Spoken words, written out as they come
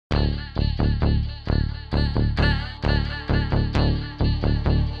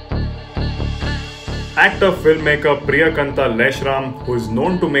Actor-filmmaker Priyakanta Laishram, who is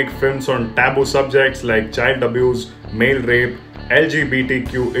known to make films on taboo subjects like child abuse, male rape,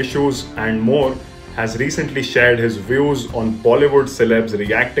 LGBTQ issues and more, has recently shared his views on Bollywood celebs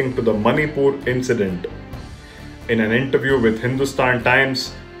reacting to the Manipur incident. In an interview with Hindustan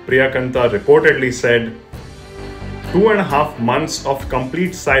Times, Priyakanta reportedly said, "2.5 months of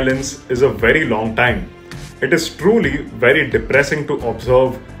complete silence is a very long time. It is truly very depressing to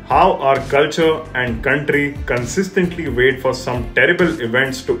observe how our culture and country consistently wait for some terrible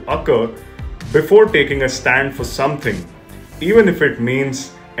events to occur before taking a stand for something, even if it means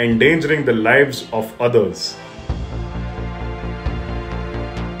endangering the lives of others.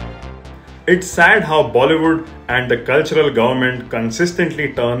 It's sad how Bollywood and the cultural government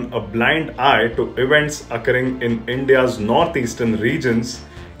consistently turn a blind eye to events occurring in India's northeastern regions,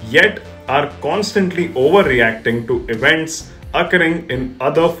 yet are constantly overreacting to events occurring in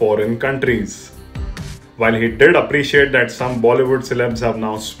other foreign countries." While he did appreciate that some Bollywood celebs have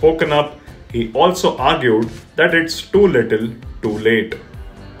now spoken up, he also argued that it's too little, too late.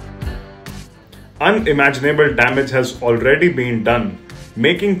 Unimaginable damage has already been done,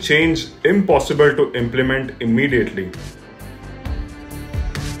 making change impossible to implement immediately.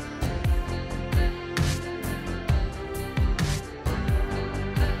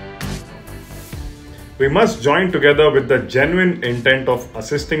 We must join together with the genuine intent of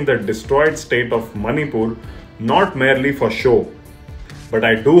assisting the destroyed state of Manipur, not merely for show. But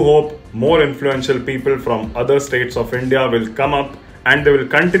I do hope more influential people from other states of India will come up and they will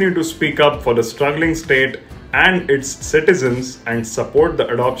continue to speak up for the struggling state and its citizens and support the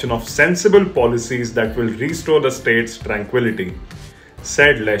adoption of sensible policies that will restore the state's tranquility,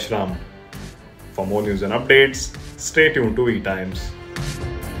 said Laishram. For more news and updates, stay tuned to ETimes.